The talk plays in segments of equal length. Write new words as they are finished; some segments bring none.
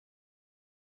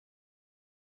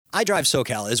iDrive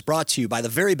SoCal is brought to you by the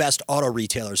very best auto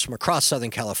retailers from across Southern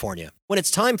California. When it's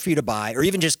time for you to buy or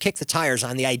even just kick the tires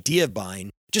on the idea of buying,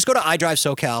 just go to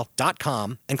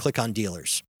iDriveSoCal.com and click on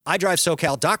dealers.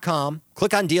 iDriveSoCal.com,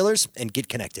 click on dealers, and get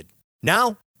connected.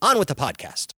 Now, on with the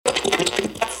podcast.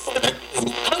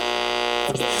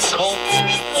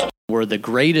 We're the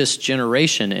greatest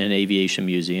generation in aviation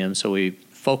museum, so we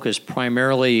focus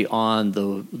primarily on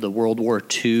the World War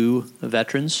II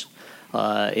veterans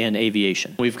in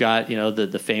aviation. We've got,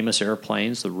 the famous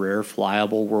airplanes, the rare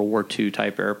flyable World War II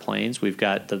type airplanes. We've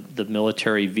got the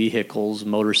military vehicles,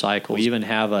 motorcycles. We even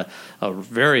have a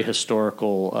very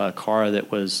historical car that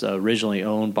was originally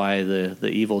owned by the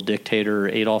evil dictator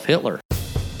Adolf Hitler.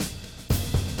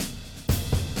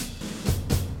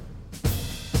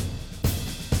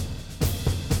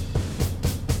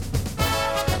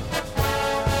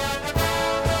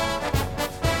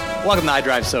 Welcome to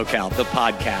iDrive SoCal, the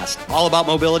podcast, all about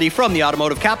mobility from the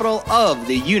automotive capital of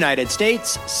the United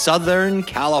States, Southern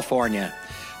California.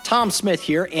 Tom Smith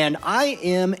here, and I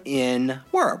am in,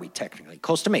 where are we technically?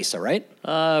 Costa Mesa, right?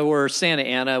 We're Santa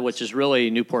Ana, which is really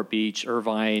Newport Beach,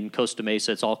 Irvine, Costa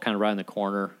Mesa. It's all kind of right in the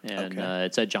corner, and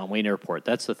it's at John Wayne Airport.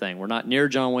 That's the thing. We're not near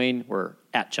John Wayne. We're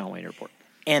at John Wayne Airport.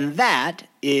 And that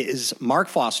is Mark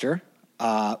Foster,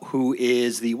 who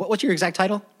is the, what's your exact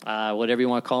title? Whatever you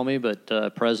want to call me,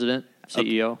 but President,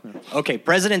 CEO. Okay,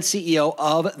 President, CEO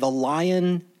of the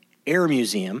Lyon Air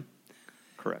Museum.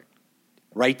 Correct.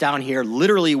 Right down here,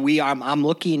 literally, I'm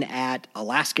looking at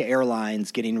Alaska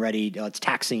Airlines getting ready. It's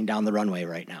taxiing down the runway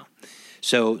right now.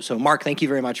 So Mark, thank you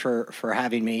very much for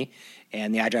having me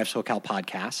and the iDrive SoCal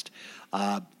podcast.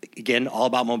 Again, all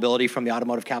about mobility from the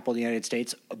automotive capital of the United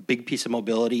States. A big piece of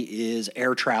mobility is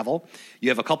air travel. You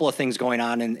have a couple of things going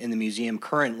on in the museum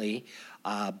currently,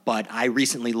 but I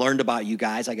recently learned about you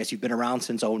guys. I guess you've been around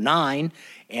since 2009,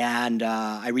 and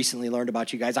I recently learned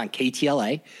about you guys on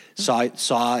KTLA.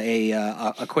 Saw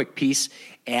a quick piece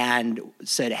and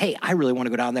said, hey, I really want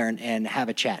to go down there and have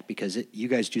a chat because you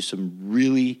guys do some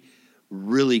really,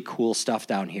 really cool stuff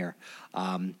down here.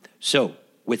 So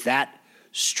with that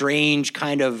strange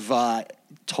kind of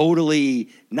totally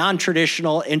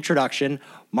non-traditional introduction,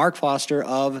 Mark Foster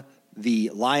of the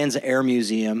Lyon Air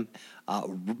Museum,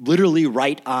 literally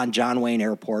right on John Wayne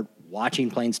Airport, watching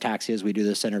planes taxi as we do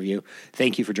this interview.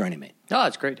 Thank you for joining me. Oh,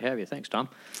 it's great to have you. Thanks, Tom.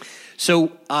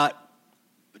 So,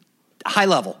 high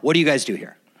level, what do you guys do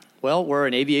here? Well, we're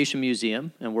an aviation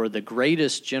museum, and we're the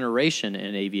greatest generation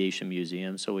in aviation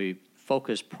museum, so we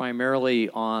focus primarily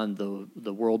on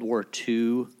the World War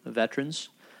II veterans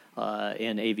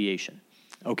in aviation.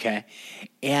 Okay.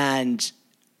 And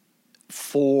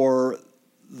for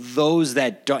those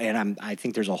that don't, and I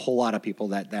think there's a whole lot of people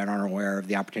that aren't aware of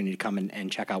the opportunity to come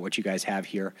and check out what you guys have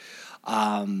here.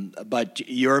 But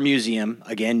your museum,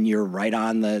 again, you're right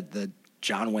on the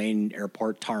John Wayne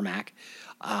Airport tarmac.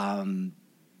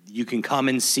 You can come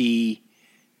and see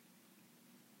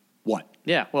what?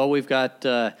 Yeah, well, we've got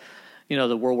the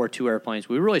World War II airplanes.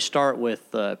 We really start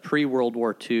with pre-World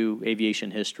War II aviation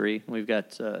history. We've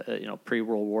got,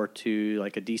 pre-World War II,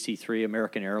 like a DC-3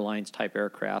 American Airlines type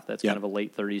aircraft. That's kind of a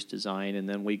late 30s design. And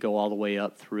then we go all the way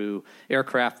up through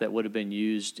aircraft that would have been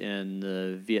used in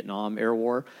the Vietnam Air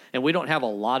War. And we don't have a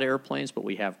lot of airplanes, but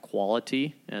we have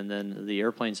quality. And then the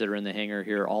airplanes that are in the hangar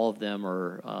here, all of them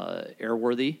are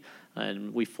airworthy.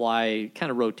 And we fly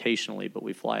kind of rotationally, but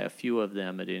we fly a few of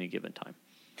them at any given time.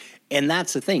 And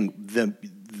that's the thing.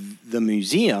 The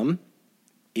museum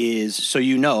is, so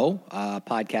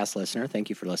podcast listener, thank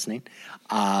you for listening.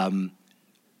 The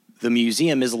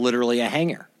museum is literally a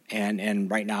hangar. And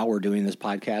right now we're doing this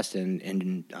podcast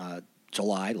in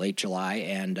July, late July,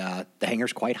 and the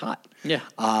hangar's quite hot. Yeah.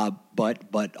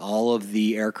 But all of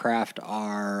the aircraft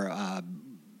are,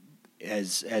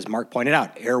 as Mark pointed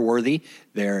out, airworthy.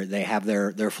 They have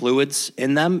their fluids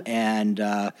in them,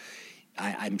 and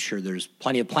I'm sure there's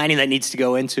plenty of planning that needs to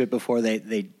go into it before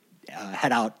they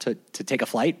head out to take a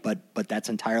flight, but that's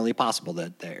entirely possible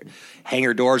that their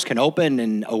hangar doors can open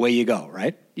and away you go,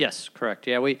 right? Yes, correct.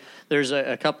 Yeah, there's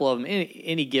a couple of them.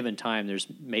 Any given time, there's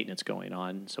maintenance going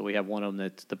on. So we have one of them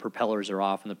that the propellers are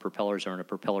off, and the propellers are in a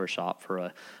propeller shop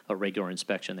for a regular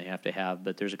inspection they have to have.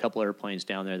 But there's a couple airplanes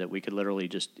down there that we could literally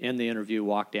just end the interview,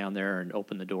 walk down there, and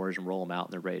open the doors and roll them out,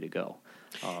 and they're ready to go.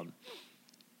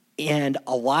 And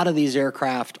a lot of these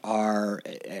aircraft are,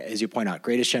 as you point out,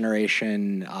 greatest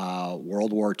generation,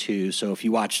 World War II. So if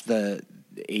you watch the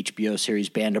HBO series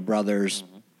Band of Brothers,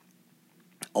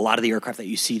 a lot of the aircraft that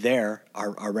you see there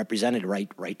are represented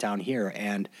right down here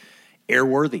and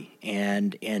airworthy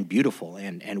and beautiful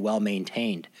and well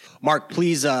maintained. Mark,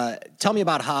 please tell me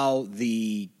about how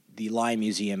the Lyon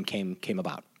Museum came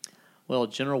about. Well,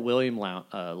 General William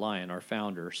Lyon, our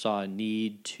founder, saw a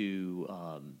need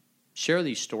to share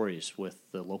these stories with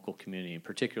the local community, and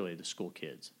particularly the school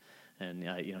kids. And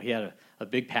he had a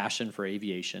big passion for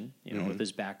aviation, with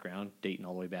his background dating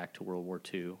all the way back to World War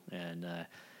II,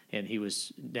 and he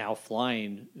was now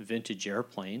flying vintage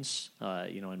airplanes,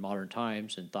 in modern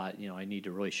times, and thought, I need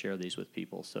to really share these with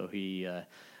people. So he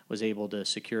was able to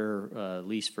secure a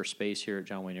lease for space here at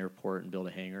John Wayne Airport and build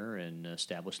a hangar and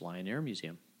establish Lyon Air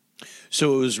Museum.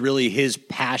 So it was really his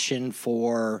passion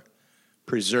for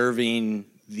preserving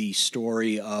the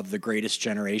story of the greatest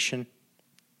generation?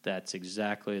 That's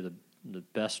exactly the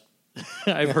best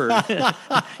I've heard.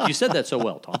 You said that so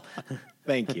well, Tom.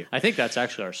 Thank you. I think that's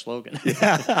actually our slogan.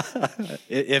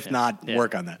 If not,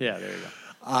 work on that. Yeah, there you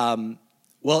go.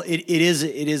 Well, it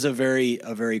is a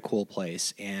very cool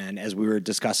place, and as we were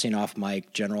discussing off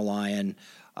mic, General Lyon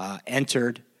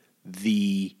entered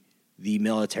the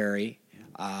military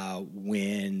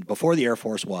before the Air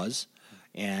Force was,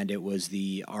 and it was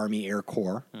the Army Air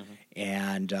Corps,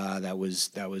 and that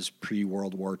was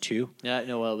pre-World War II. Yeah,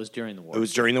 no, well, it was during the war. It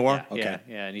was during the war? Yeah, okay.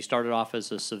 Yeah, and he started off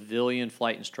as a civilian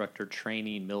flight instructor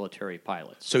training military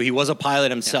pilots. So he was a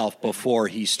pilot himself before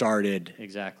he started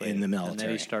in the military. And then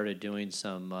he started doing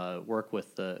some work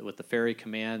with the Ferry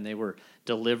Command. They were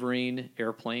delivering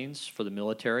airplanes for the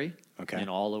military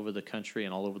all over the country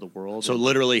and all over the world. So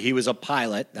literally he was a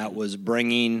pilot that was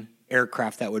bringing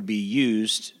aircraft that would be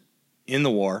used in the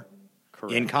war,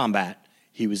 in combat.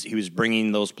 He was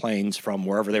bringing those planes from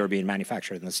wherever they were being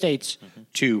manufactured in the States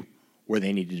to where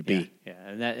they needed to be. Yeah,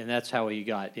 and that's how he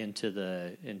got into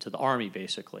the Army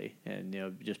basically,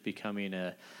 and just becoming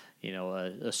a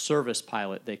service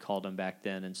pilot, they called him back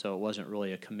then, and so it wasn't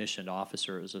really a commissioned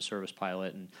officer; it was a service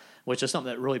pilot, and which is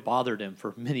something that really bothered him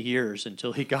for many years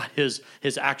until he got his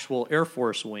actual Air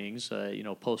Force wings,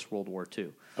 post World War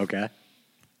II. Okay,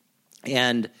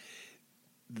 and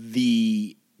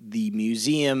the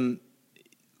museum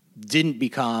didn't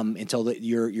become until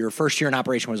your first year in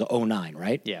operation was 2009,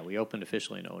 right? Yeah, we opened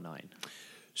officially in 2009.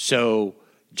 So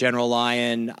General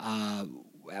Lyon,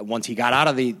 once he got out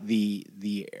of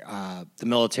the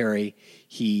military,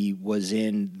 he was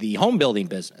in the home building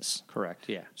business. Correct.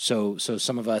 Yeah. So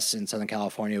some of us in Southern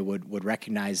California would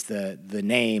recognize the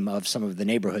name of some of the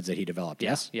neighborhoods that he developed.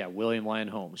 Yes. Yeah. William Lyon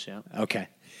Homes. Yeah. Okay.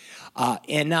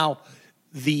 And now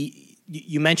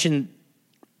you mentioned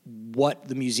what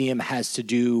the museum has to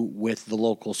do with the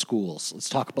local schools. Let's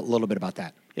talk a little bit about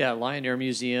that. Yeah, Lyon Air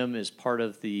Museum is part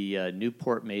of the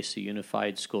Newport Mesa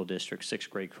Unified School District 6th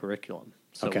grade curriculum.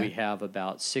 So we have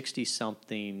about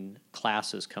 60-something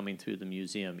classes coming through the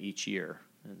museum each year.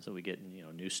 And so we get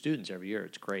new students every year.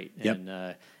 It's great.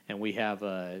 Yep. And we have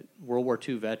World War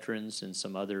II veterans and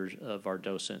some others of our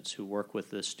docents who work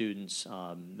with the students.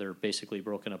 They're basically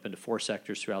broken up into 4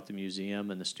 sectors throughout the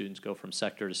museum, and the students go from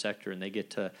sector to sector, and they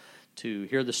get to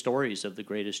hear the stories of the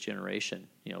greatest generation,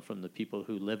 from the people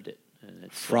who lived it. And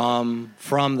it's, from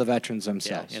the veterans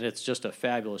themselves. Yeah, and it's just a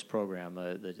fabulous program.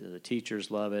 The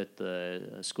teachers love it.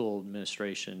 The school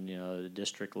administration, the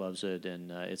district loves it,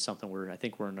 and it's something I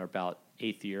think we're in about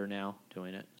 8th year now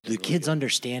doing it. Do the kids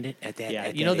understand it at that? Yeah,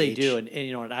 at they age? do,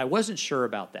 and I wasn't sure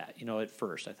about that. At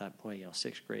first I thought, boy,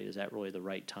 6th grade, is that really the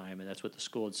right time? And that's what the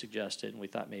school had suggested, and we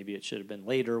thought maybe it should have been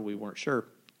later. We weren't sure.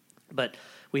 But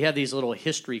we have these little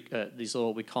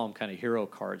we call them kind of hero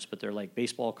cards, but they're like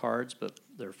baseball cards, but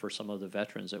they're for some of the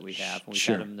veterans that we have. And we've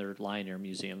had them in their Lyon Air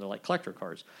Museum. They're like collector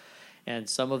cards. And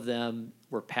some of them,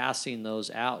 we're passing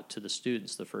those out to the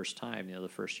students the first time, the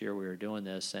first year we were doing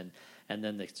this. And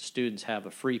then the students have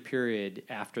a free period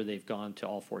after they've gone to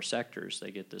all 4 sectors.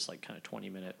 They get this like kind of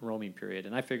 20-minute roaming period.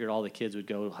 And I figured all the kids would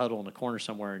go huddle in a corner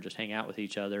somewhere and just hang out with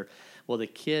each other. Well, the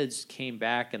kids came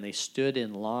back and they stood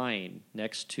in line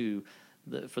next to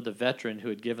for the veteran who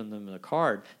had given them the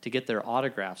card to get their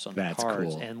autographs on the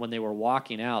cards. Cool. And when they were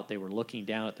walking out, they were looking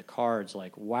down at the cards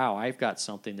like, wow, I've got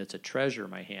something that's a treasure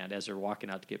in my hand as they're walking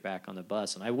out to get back on the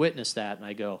bus. And I witnessed that and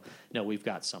I go, no, we've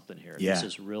got something here. Yeah. This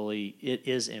is really, it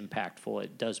is impactful.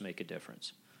 It does make a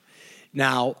difference.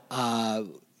 Now,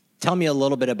 tell me a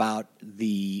little bit about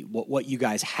what you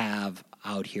guys have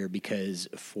out here, because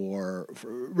for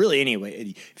really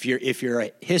anyway, if you're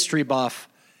a history buff,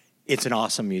 it's an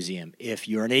awesome museum. If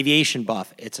you're an aviation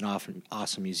buff, it's an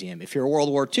awesome museum. If you're a World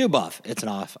War II buff, it's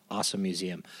an awesome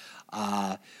museum.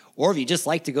 Or if you just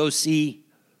like to go see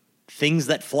things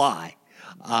that fly.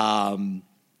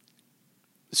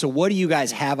 So what do you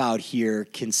guys have out here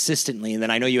consistently? And then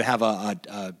I know you have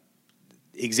a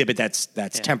exhibit that's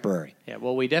temporary. Yeah,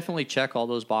 well, we definitely check all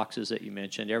those boxes that you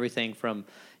mentioned. Everything from,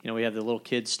 we have the little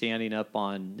kids standing up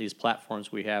on these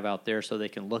platforms we have out there so they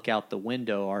can look out the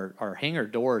window. Our hangar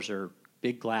doors are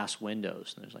big glass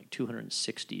windows. And there's like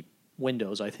 260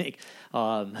 windows, I think,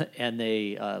 and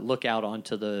they look out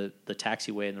onto the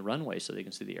taxiway and the runway so they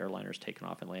can see the airliners taking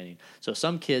off and landing. So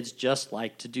some kids just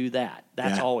like to do that.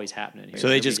 That's always happening here. So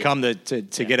they just come to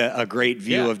get a great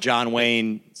view of John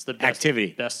Wayne it's the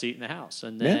activity. Best seat in the house.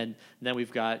 And then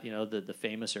we've got, the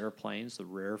famous airplanes, the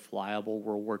rare flyable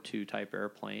World War II type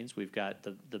airplanes. We've got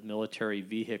the military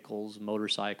vehicles,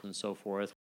 motorcycles, and so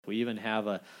forth. We even have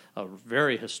a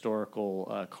very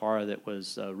historical car that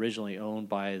was originally owned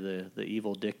by the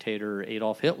evil dictator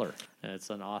Adolf Hitler. And it's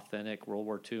an authentic World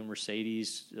War II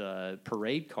Mercedes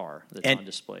parade car that's on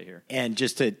display here. And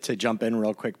just to jump in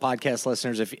real quick, podcast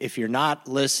listeners, if you're not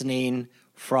listening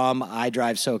from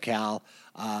iDrive SoCal,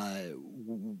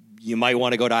 you might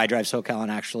want to go to iDrive SoCal and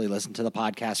actually listen to the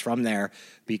podcast from there,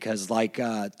 because like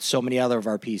so many other of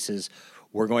our pieces,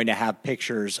 we're going to have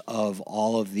pictures of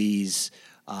all of these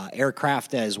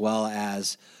aircraft, as well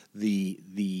as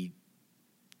the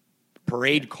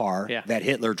parade car that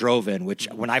Hitler drove in, which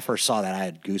when I first saw that, I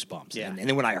had goosebumps. And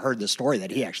then when I heard the story that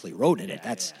he actually rode in it,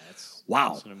 that's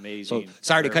wow. It's an amazing. So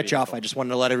sorry to cut you off. I just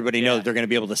wanted to let everybody know that they're going to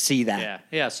be able to see that.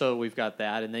 Yeah. So we've got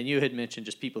that, and then you had mentioned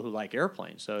just people who like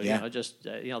airplanes. So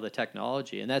the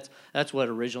technology, and that's what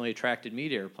originally attracted me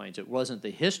to airplanes. It wasn't the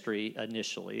history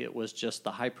initially; it was just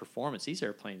the high performance. These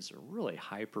airplanes are really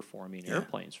high performing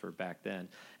airplanes for back then,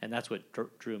 and that's what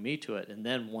drew me to it. And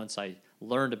then once I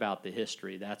learned about the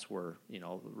history, that's where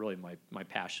really my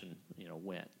passion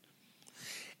went.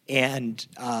 And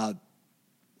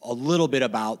a little bit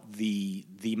about the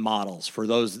models for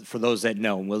those that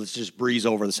know. Well, let's just breeze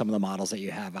over some of the models that you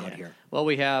have out here. Well,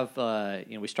 we have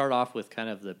we start off with kind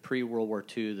of the pre-World War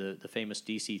II, the famous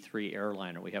DC-3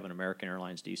 airliner. We have an American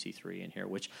Airlines DC-3 in here,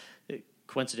 which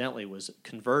coincidentally was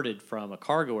converted from a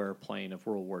cargo airplane of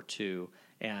World War II,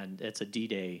 and it's a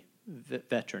D-Day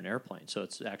veteran airplane, so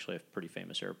it's actually a pretty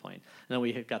famous airplane. And then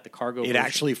we have got the cargo. It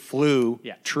actually flew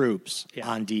troops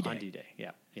on D-Day. On D-Day,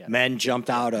 yeah. Men jumped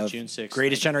out of June 6th,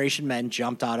 Greatest Generation men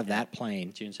jumped out of that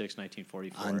plane. June 6,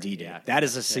 1944. On D-Day. That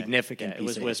is a significant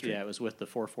piece of history. It was with the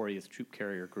 440th Troop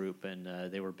Carrier Group, and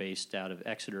they were based out of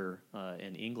Exeter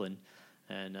in England,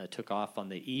 and took off on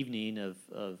the evening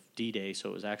of D-Day, so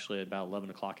it was actually about 11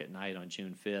 o'clock at night on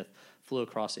June 5th, flew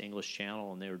across the English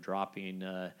Channel, and they were dropping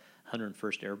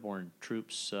 101st Airborne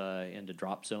troops into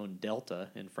Drop Zone Delta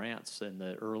in France in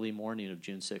the early morning of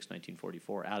June 6,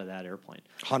 1944, out of that airplane.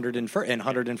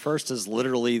 101st is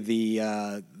literally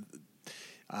the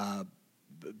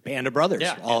Band of Brothers,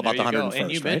 all about the 101st.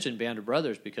 And you mentioned Band of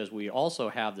Brothers because we also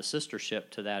have the sister ship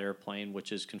to that airplane,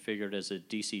 which is configured as a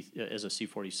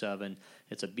C-47.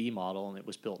 It's a B model, and it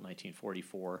was built in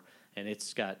 1944, and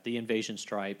it's got the invasion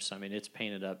stripes. I mean, it's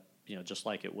painted up, just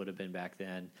like it would have been back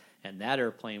then. And that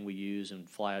airplane we use and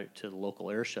fly to the local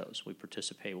air shows. We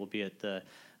participate. We'll be at the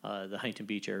Huntington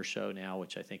Beach Air Show now,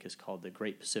 which I think is called the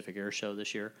Great Pacific Air Show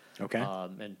this year. Okay.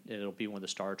 And it'll be one of the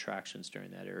star attractions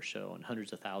during that air show, and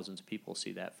hundreds of thousands of people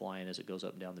see that flying as it goes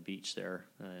up and down the beach there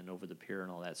and over the pier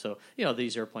and all that. So,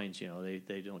 these airplanes,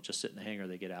 they don't just sit in the hangar;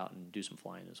 they get out and do some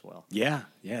flying as well. Yeah,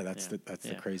 that's the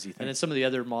crazy thing. And then some of the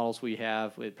other models we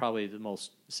have, probably the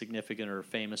most significant or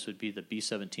famous would be the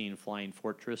B-17 Flying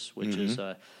Fortress, which is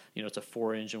it's a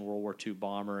 4-engine World War II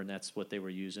bomber, and that's what they were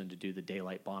using to do the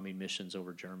daylight bombing missions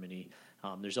over Germany.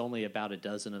 There's only about a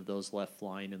dozen of those left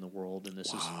flying in the world, and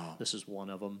this is one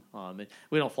of them.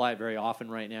 We don't fly it very often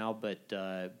right now, but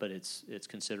it's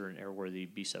considered an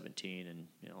airworthy B-17, and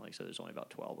like I said, there's only about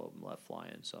 12 of them left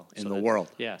flying. So in the world,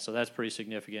 so that's pretty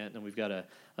significant. And then we've got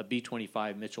a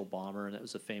B-25 Mitchell bomber, and that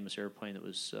was a famous airplane that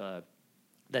was.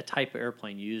 That type of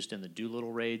airplane used in the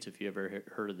Doolittle raids, if you ever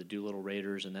heard of the Doolittle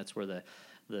Raiders, and that's where the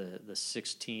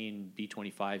 16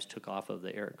 B-25s took off of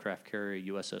the aircraft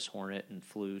carrier USS Hornet and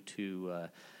flew to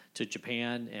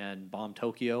Japan and bombed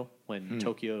Tokyo when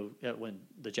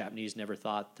the Japanese never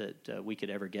thought that we could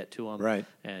ever get to them. Right.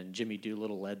 And Jimmy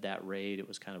Doolittle led that raid. It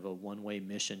was kind of a one-way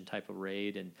mission type of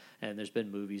raid, and there's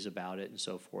been movies about it and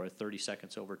so forth. 30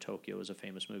 Seconds Over Tokyo was a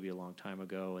famous movie a long time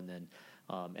ago, and then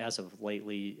as of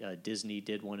lately, Disney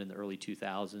did one in the early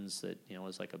 2000s that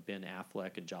was like a Ben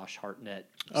Affleck and Josh Hartnett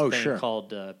thing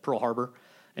called Pearl Harbor.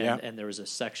 And there was a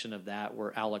section of that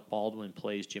where Alec Baldwin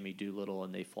plays Jimmy Doolittle,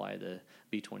 and they fly the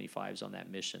B-25s on that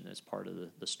mission as part of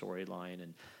the storyline,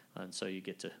 and so you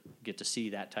get to see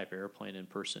that type of airplane in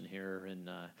person here. And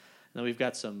then we've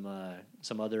got some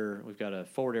other. We've got a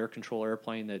forward air control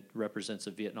airplane that represents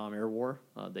the Vietnam Air War.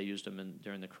 They used them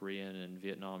during the Korean and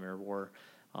Vietnam Air War.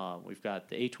 We've got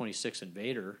the A-26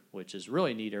 Invader, which is a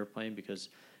really neat airplane because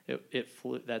it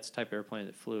flew. That's the type of airplane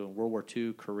that flew in World War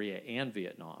II, Korea, and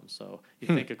Vietnam. So you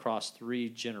think across 3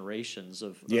 generations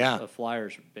of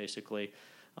flyers, basically.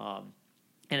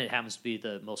 And it happens to be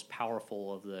the most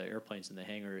powerful of the airplanes in the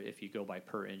hangar. If you go by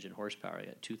per engine horsepower, you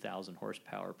got 2,000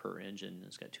 horsepower per engine. And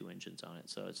it's got 2 engines on it,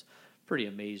 so it's pretty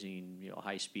amazing,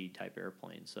 high speed type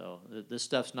airplane. So this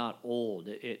stuff's not old.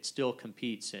 It still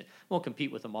competes. It won't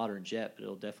compete with a modern jet, but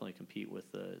it'll definitely compete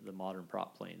with the modern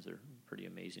prop planes. They're pretty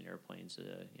amazing airplanes,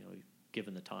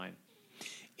 given the time.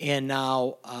 And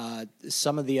now,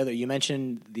 some of the other, you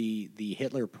mentioned the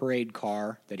Hitler parade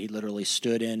car that he literally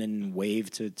stood in and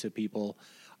waved to people.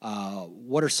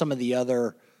 What are some of the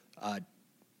other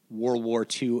World War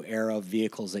II era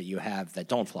vehicles that you have that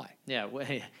don't fly? Yeah,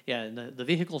 and the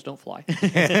vehicles don't fly,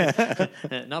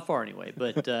 not far anyway.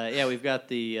 But we've got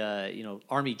the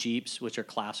Army Jeeps, which are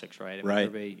classics, right? I mean, right.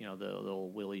 Everybody, the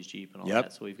old Willys Jeep and all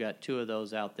that. So we've got 2 of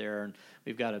those out there, and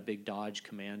we've got a big Dodge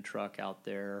Command truck out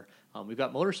there. We've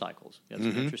got motorcycles. We've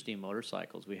got some interesting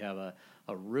motorcycles. We have a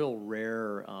real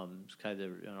rare, kind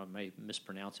of, I may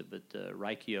mispronounce it, but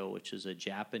Raikyo, which is a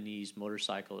Japanese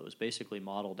motorcycle. It was basically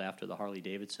modeled after the Harley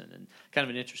Davidson, and kind of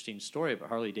an interesting story. But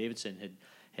Harley Davidson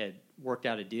had worked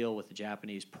out a deal with the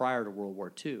Japanese prior to World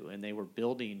War II, and they were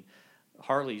building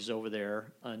Harleys over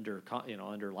there under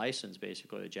license.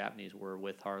 Basically, the Japanese were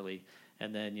with Harley,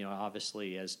 and then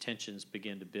obviously as tensions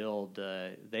began to build,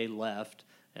 they left.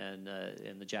 And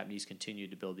the Japanese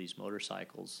continued to build these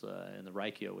motorcycles, and the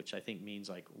Raikyo, which I think means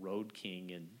like Road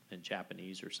King in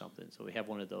Japanese or something. So we have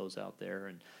one of those out there,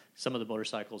 and some of the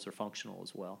motorcycles are functional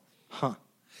as well. Huh.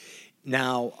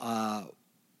 Now,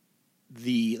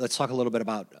 let's talk a little bit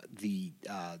about the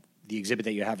exhibit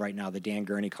that you have right now, the Dan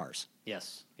Gurney cars.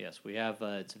 Yes, we have.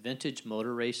 It's vintage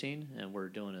motor racing, and we're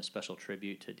doing a special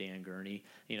tribute to Dan Gurney.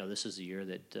 This is the year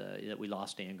that we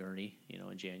lost Dan Gurney,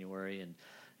 in January, and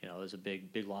it was a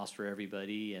big loss for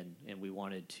everybody, and we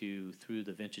wanted to, through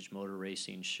the vintage motor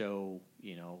racing, show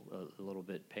a little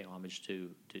bit, pay homage to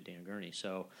Dan Gurney.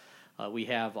 So we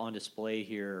have on display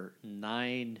here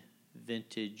 9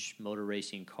 vintage motor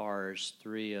racing cars,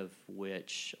 3 of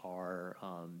which are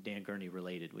Dan Gurney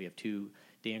related. We have 2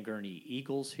 Dan Gurney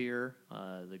Eagles here,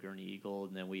 the Gurney Eagle,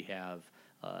 and then we have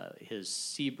his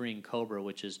Sebring Cobra,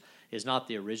 which is not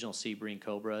the original Sebring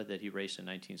Cobra that he raced in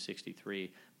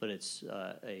 1963, but it's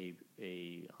a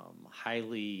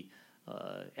highly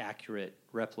accurate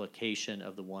replication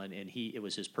of the one, and it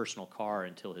was his personal car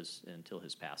until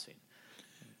his passing.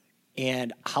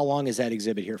 And how long is that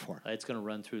exhibit here for? It's going to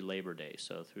run through Labor Day,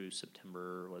 so through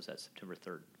September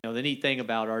 3rd. The neat thing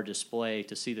about our display,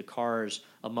 to see the cars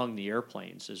among the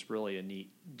airplanes, is really a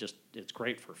neat, it's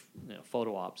great for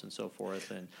photo ops and so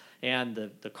forth. And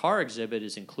the car exhibit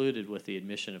is included with the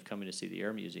admission of coming to see the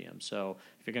Air Museum. So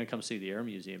if you're going to come see the Air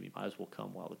Museum, you might as well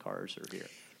come while the cars are here.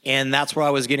 And that's where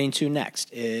I was getting to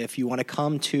next. If you want to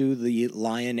come to the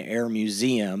Lyon Air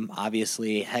Museum,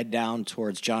 obviously head down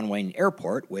towards John Wayne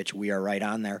Airport, which we are right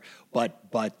on there.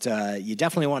 But you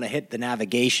definitely want to hit the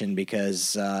navigation,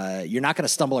 because you're not going to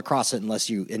stumble across it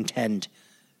unless you intend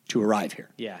to arrive here.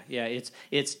 Yeah,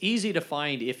 it's easy to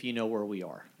find if you know where we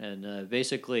are. And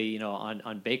basically,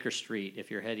 on Baker Street,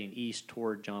 if you're heading east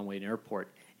toward John Wayne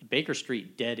Airport, Baker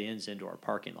Street dead ends into our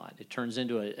parking lot. It turns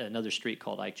into another street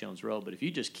called Ike Jones Road. But if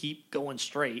you just keep going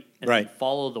straight and then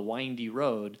follow the windy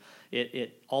road,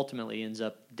 it ultimately ends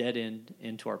up dead end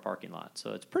into our parking lot.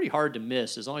 So it's pretty hard to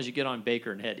miss as long as you get on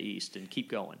Baker and head east and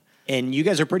keep going. And you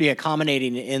guys are pretty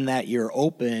accommodating in that you're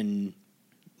open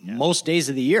most days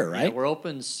of the year, right? Yeah, we're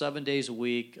open 7 days a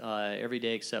week, every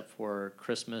day except for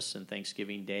Christmas and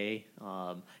Thanksgiving Day,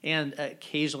 and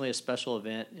occasionally a special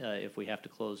event if we have to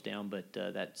close down, but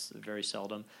that's very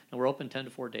seldom. And we're open 10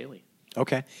 to 4 daily.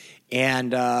 Okay.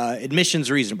 And admission's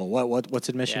reasonable. What's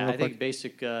admission? Yeah, I think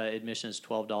basic admission is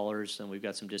 $12, and we've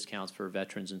got some discounts for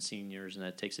veterans and seniors, and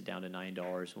that takes it down to $9.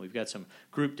 And we've got some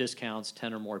group discounts.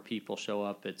 10 or more people show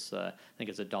up. It's I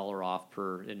think it's $1 off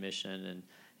per admission, and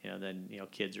then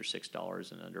kids are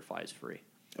 $6 and under 5 is free.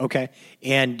 Okay.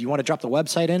 And you want to drop the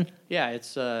website in? Yeah,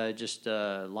 it's just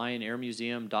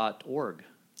lyonairmuseum.org.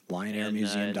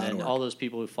 lyonairmuseum.org. And all those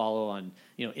people who follow on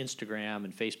Instagram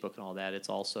and Facebook and all that, it's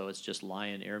just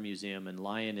Lyon Air Museum, and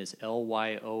Lyon is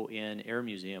Lyon Air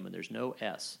Museum, and there's no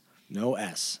S. No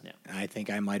S. Yeah. I think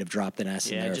I might have dropped an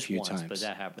S in there a few once, times. But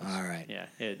that happens. All right. Yeah,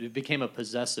 it became a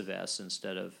possessive S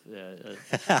instead of the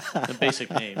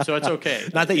basic name, so it's okay.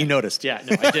 Not that you noticed. Yeah,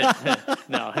 no, I did.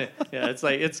 No, yeah,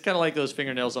 it's kind of like those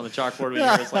fingernails on the chalkboard.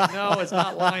 When it's like, no, it's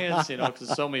not Lions,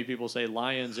 because so many people say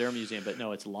Lyon's Air Museum, but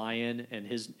no, it's Lyon, and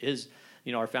his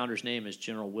our founder's name is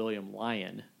General William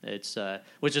Lyon. It's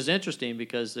which is interesting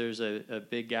because there's a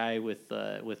big guy with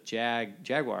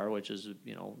Jaguar, which is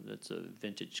it's a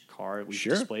vintage car we've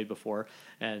displayed before,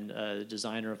 and the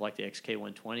designer of like the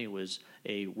XK120 was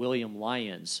a William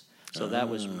Lyons. So that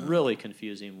was really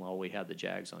confusing while we had the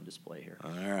Jags on display here.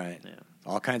 All right. Yeah.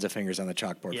 All kinds of fingers on the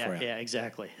chalkboard for you. Yeah,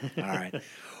 exactly. All right.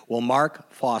 Well,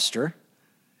 Mark Foster,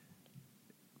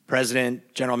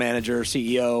 President, General Manager,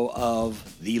 CEO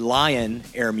of the Lyon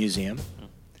Air Museum.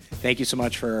 Thank you so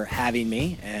much for having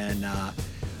me. And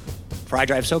for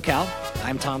iDrive SoCal,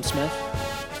 I'm Tom Smith.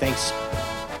 Thanks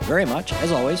very much,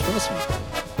 as always, for listening.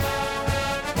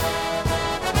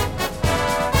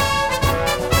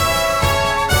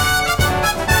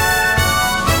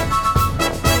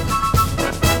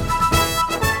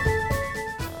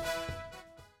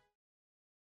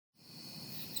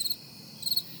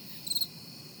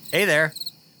 Hey there.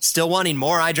 Still wanting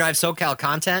more iDrive SoCal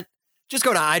content? Just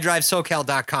go to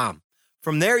iDriveSoCal.com.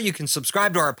 From there, you can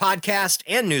subscribe to our podcast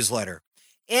and newsletter.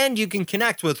 And you can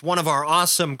connect with one of our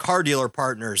awesome car dealer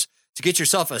partners to get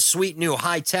yourself a sweet new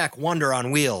high-tech wonder on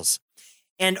wheels.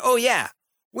 And oh yeah,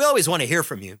 we always want to hear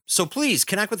from you. So please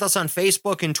connect with us on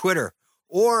Facebook and Twitter.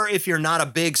 Or if you're not a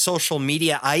big social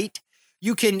media-ite,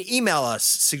 you can email us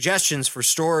suggestions for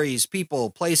stories, people,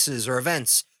 places, or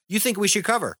events you think we should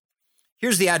cover.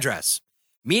 Here's the address,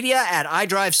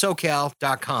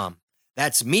 media@idrivesocal.com.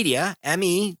 That's media,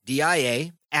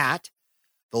 MEDIA, at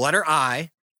the letter I,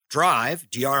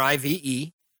 drive,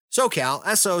 DRIVE, SoCal,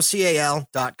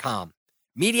 SOCAL.com.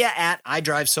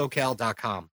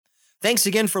 Media@idrivesocal.com. Thanks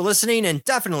again for listening, and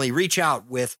definitely reach out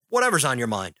with whatever's on your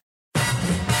mind.